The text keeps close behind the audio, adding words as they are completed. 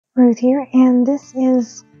Ruth here, and this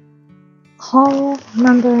is haul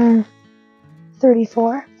number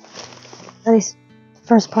 34. At least the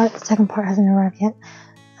first part. The second part hasn't arrived yet.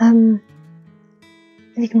 If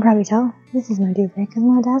you can probably tell, this is my duvet because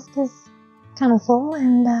my desk is kind of full,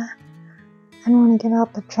 and I don't want to get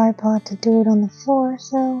out the tripod to do it on the floor,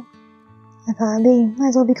 so I thought might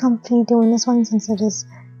as well be comfy doing this one since it is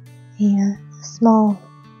a small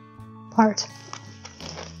part.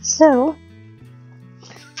 So,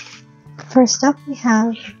 first up we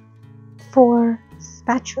have 4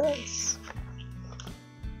 spatulas.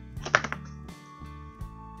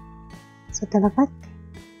 That's what they look like.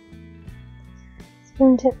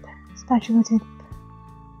 Spoon tip, spatula tip,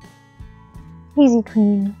 easy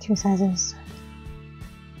clean, 2 sizes.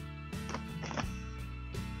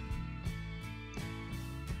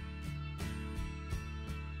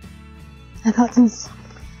 I thought since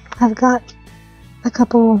I've got a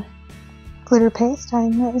couple glitter paste, I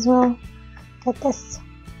might as well get this.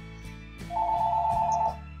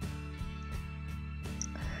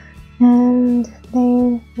 And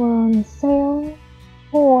they were on sale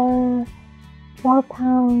for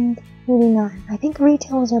 £4.89. I think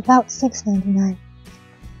retails are about $6.99.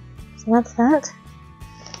 So that's that.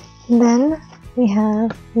 And then we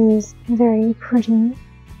have these very pretty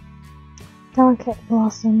delicate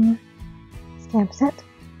blossom stamp set.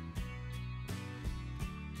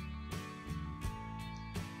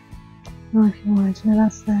 Well, if you wanted to know,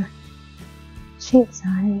 that's the sheet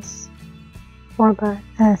size,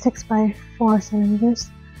 6 by 4 centimeters.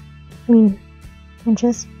 I mean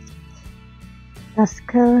inches. That's the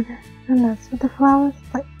code, and that's what the flowers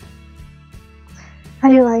look like. I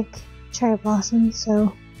do like cherry blossoms,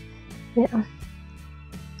 so yeah,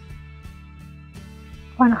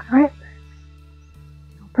 why not, right?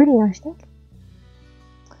 Pretty, I think.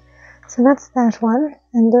 So that's that one,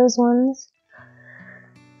 and those ones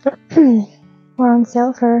were on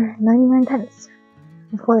sale for 99 pence.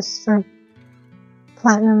 Of course, for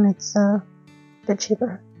platinum, it's a bit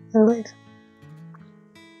cheaper, I believe.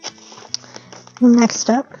 Next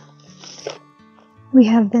up, we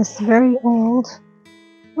have this very old,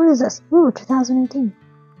 what is this? Ooh, 2018.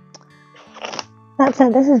 That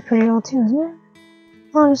said, this is pretty old too, isn't it?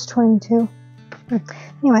 Oh, it's 22.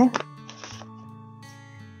 Anyway,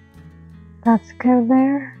 that's the code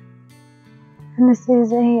there. And this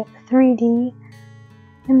is a 3D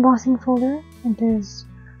embossing folder. It is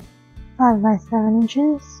 5 by 7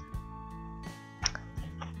 inches.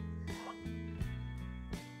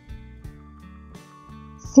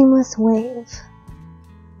 Seamless wave.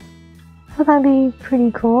 I thought that'd be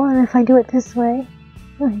pretty cool, and if I do it this way,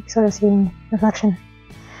 you can sort of see the reflection.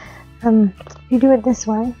 If you do it this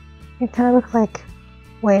way, it kind of looks like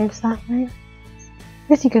waves that way. I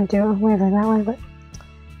guess you could do a wave like that way, but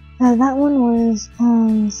that one was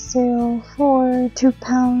on sale for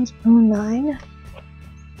 £2.09.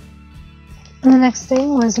 And the next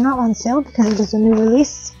thing was not on sale because it was a new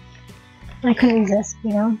release. I couldn't resist,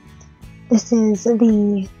 you know. This is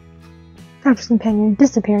the Fabrica Companion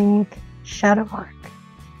Disappearing Ink Shadow Mark.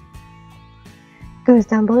 Goes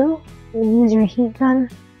down below, you use your heat gun,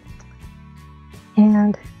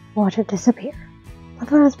 and watch it disappear. I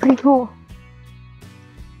thought it was pretty cool.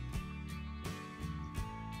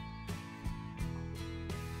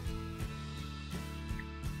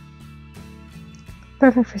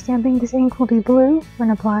 Perfect for stamping. This ink will be blue when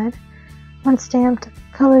applied. Once stamped,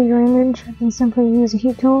 color your image and simply use a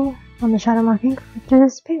heat tool on the shadow mark ink to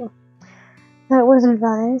disappear. Now, it was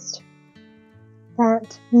advised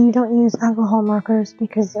that you don't use alcohol markers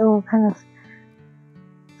because it will kind of,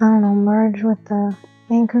 I don't know, merge with the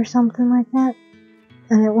ink or something like that,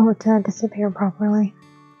 and it won't disappear properly.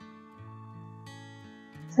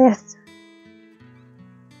 So yes.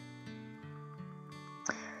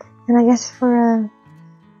 And I guess for a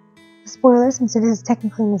spoiler, since it is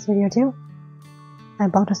technically in this video too, I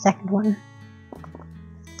bought a second one.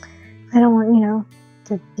 I don't want, you know,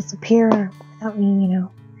 to disappear without me, you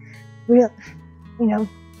know,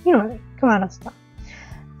 go out of stock.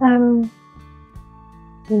 You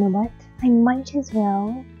know what? I might as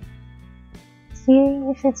well see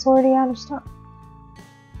if it's already out of stock.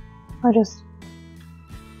 I'll just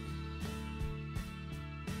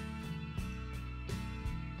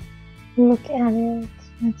look at it.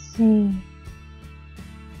 Let's see.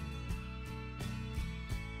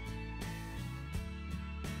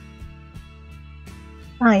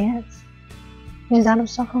 Ah, yes. It is out of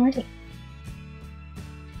stock already.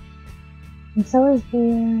 And so is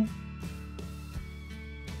the...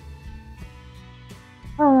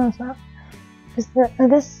 oh, no, it's not.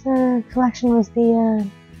 Because this collection was the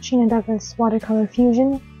Sheena Douglas Watercolor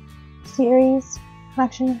Fusion series.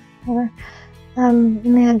 collection, whatever. And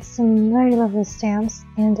they had some very lovely stamps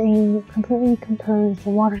and a completely composed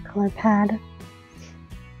watercolor pad.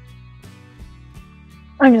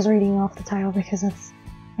 I'm just reading off the title because that's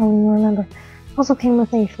all you remember. Also came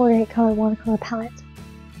with a 48 color watercolor palette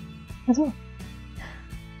as well.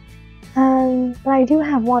 But I do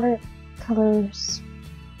have watercolor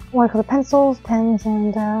pencils, pens,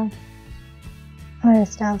 and other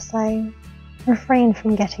stuff, so I refrained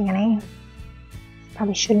from getting any.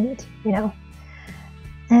 Probably shouldn't, you know.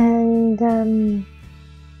 And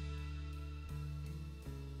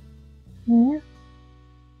yeah.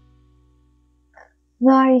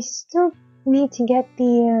 Though I still need to get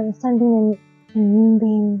the Sunbeam and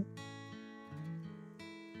Moonbeam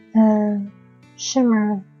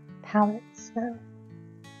shimmer palettes, though,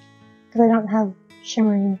 because I don't have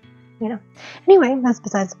shimmery, you know. Anyway, that's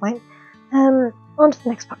besides the point. On to the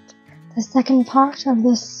next part. The second part of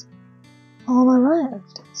this all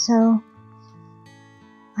arrived, so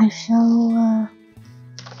I shall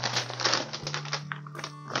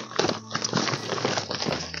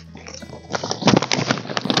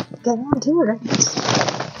get on to it.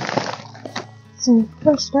 So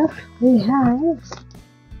first up, we have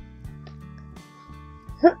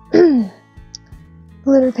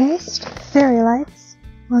glitter paste, fairy lights,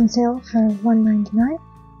 on sale for $1.99.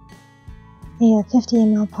 A 50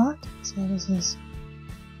 ml pot, so this is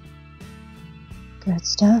good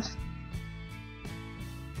stuff.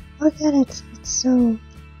 Look at it, it's so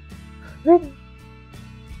pretty.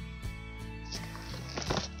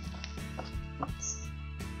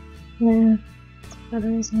 Yeah, it's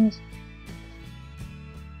better, isn't it?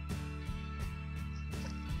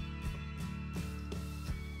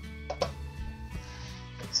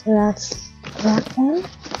 So that's that one.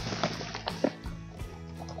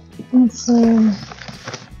 Let's see.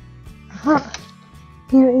 Aha!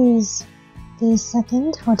 Here is the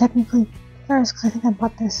second, or technically first, because I think I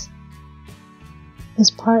bought this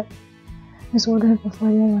part, this order before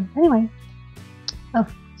the other one. Anyway. Oh,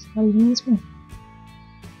 sorry, means me.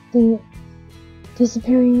 The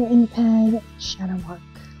disappearing ink pad shadow mark.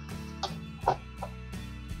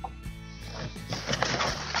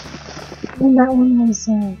 And that one was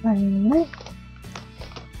right,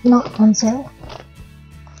 not on sale.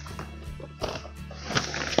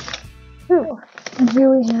 Ooh, and here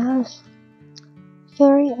we have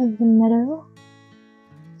Fairy of the Meadow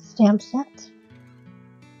stamp set.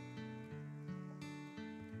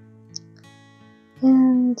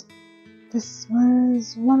 And this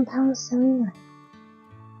was £1.79.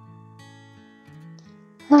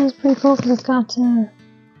 That was pretty cool because it's got kind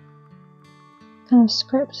of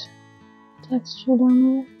script texture down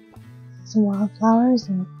there. Some wildflowers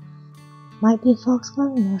and might be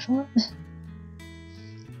foxglove, I'm not sure.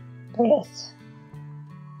 But yes.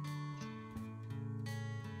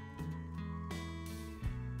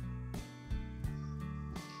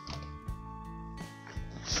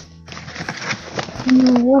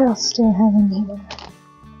 What else do I have in here?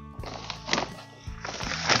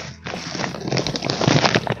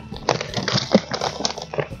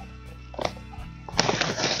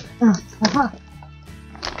 Aha!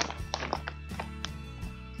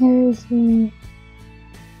 Here is the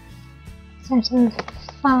set of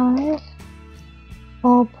 5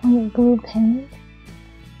 ballpoint blue pen,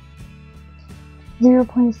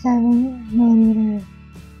 0.7mm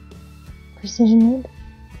precision nib,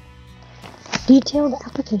 detailed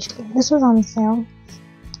application. This was on sale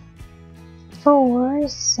for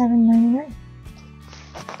 $7.99.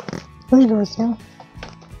 I believe it was sale.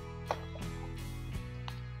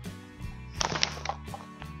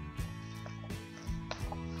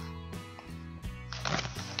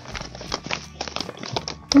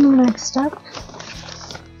 Next up,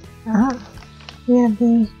 we have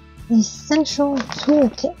the Essential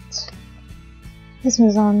Toolkit. This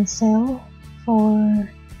was on sale for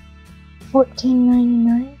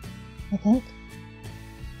 $14.99, I think.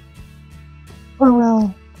 Or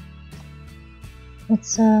well,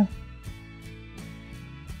 it's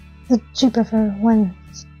cheaper for one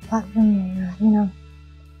platinum, you know.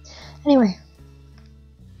 Anyway,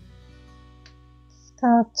 it's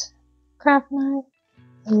got craft knife,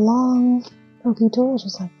 a long pokey tool, which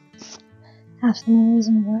is like half the main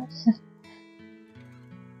reason for it.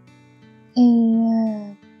 A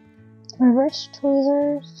reverse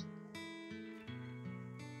tweezers,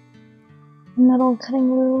 metal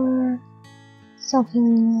cutting ruler,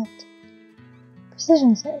 self-healing net,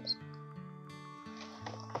 precision snips.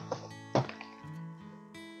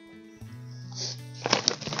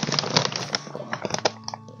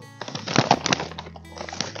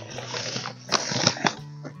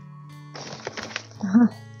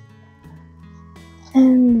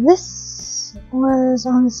 This was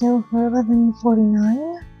on sale for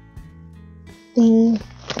 $11.49. The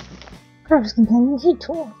Crafter's Companion heat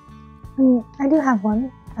tool. I do have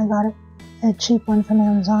one. I got it, a cheap one from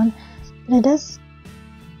Amazon, but it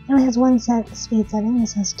only has one speed setting.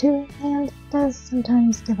 This has two, and it does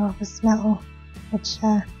sometimes give off a smell, which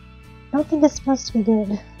I don't think is supposed to be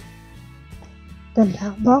good.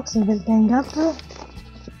 The box is a bit banged up though.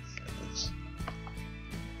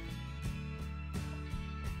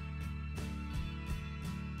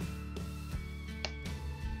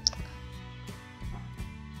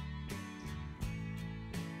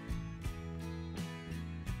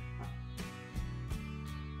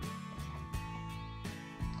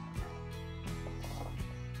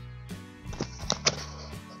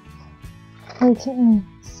 I can't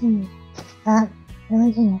see that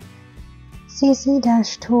really good.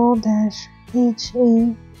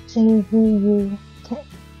 CC-tool-HEGUK.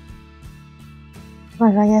 Or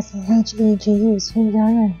I guess HEGU is UK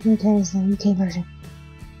and UK is the UK version.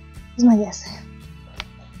 Is my guess.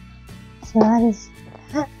 So that is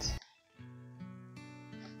that.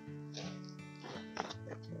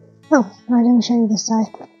 Oh, I didn't show you this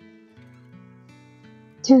side.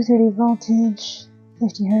 230 voltage,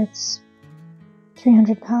 50 hertz.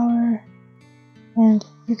 300 power, and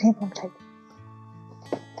UK block type.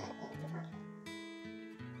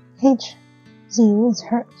 HZ is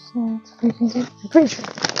hertz, so it's frequency, I'm pretty sure.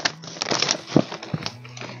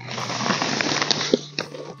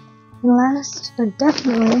 And last, but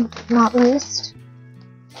definitely not least,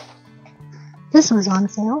 this was on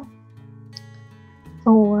sale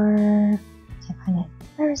for, can't find it,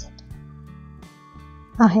 where is it?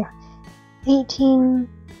 Oh, here,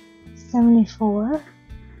 $18.74,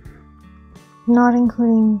 not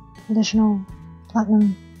including additional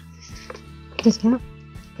platinum discount.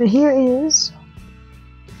 But here is,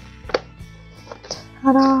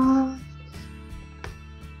 ta-da,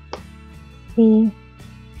 the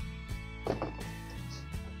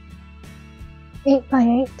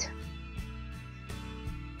 8x8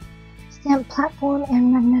 stamp platform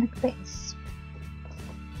and magnetic base.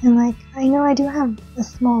 And like, I know I do have a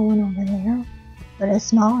small one over there, but it's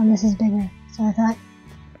small and this is bigger, so I thought,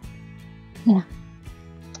 you know.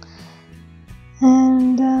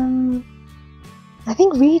 And I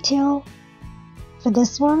think retail for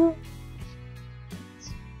this one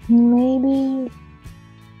maybe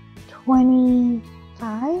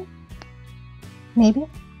 $25, maybe. Or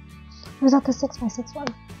was that the 6x6 one?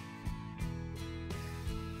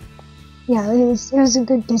 Yeah, it was a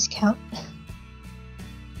good discount.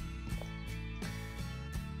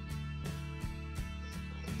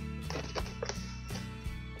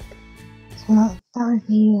 So that would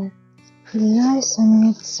be pretty nice. I mean,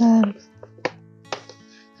 it's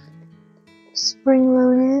spring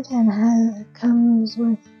loaded and comes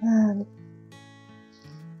with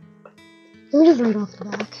let me just read off the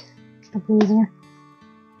back. It'll be easier.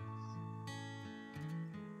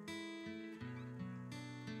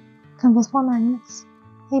 Comes with 4 magnets,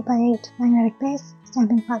 8x8 magnetic base,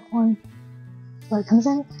 stamping platform. So it comes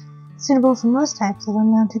in. Suitable for most types of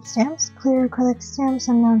unmounted stamps, clear acrylic stamps,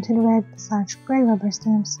 unmounted red/gray rubber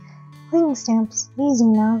stamps, cling stamps, easy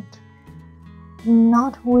mount,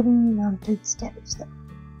 not wooden mounted stamps.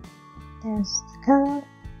 There's the code.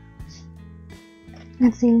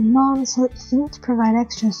 Let's see, non-slip feet provide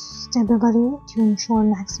extra stability to ensure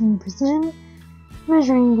maximum precision.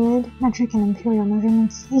 Measuring grid, metric and imperial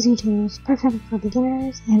measurements, easy to use, perfect for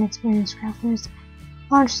beginners and experienced crafters.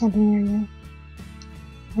 Large stamping area,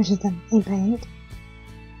 which is the 8x8,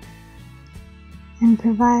 and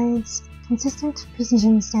provides consistent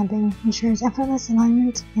precision stamping, ensures effortless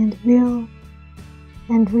alignment and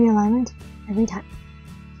realignment every time.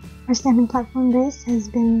 Our stamping platform base has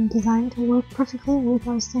been designed to work perfectly with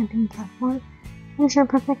our stamping platform to ensure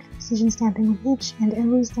perfect precision stamping with each and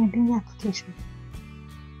every stamping application.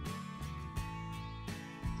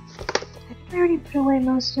 I think I already put away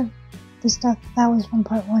most of the stuff that was from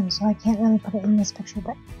part 1, so I can't really put it in this picture,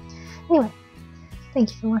 but anyway,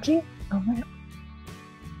 thank you for watching. Over and out.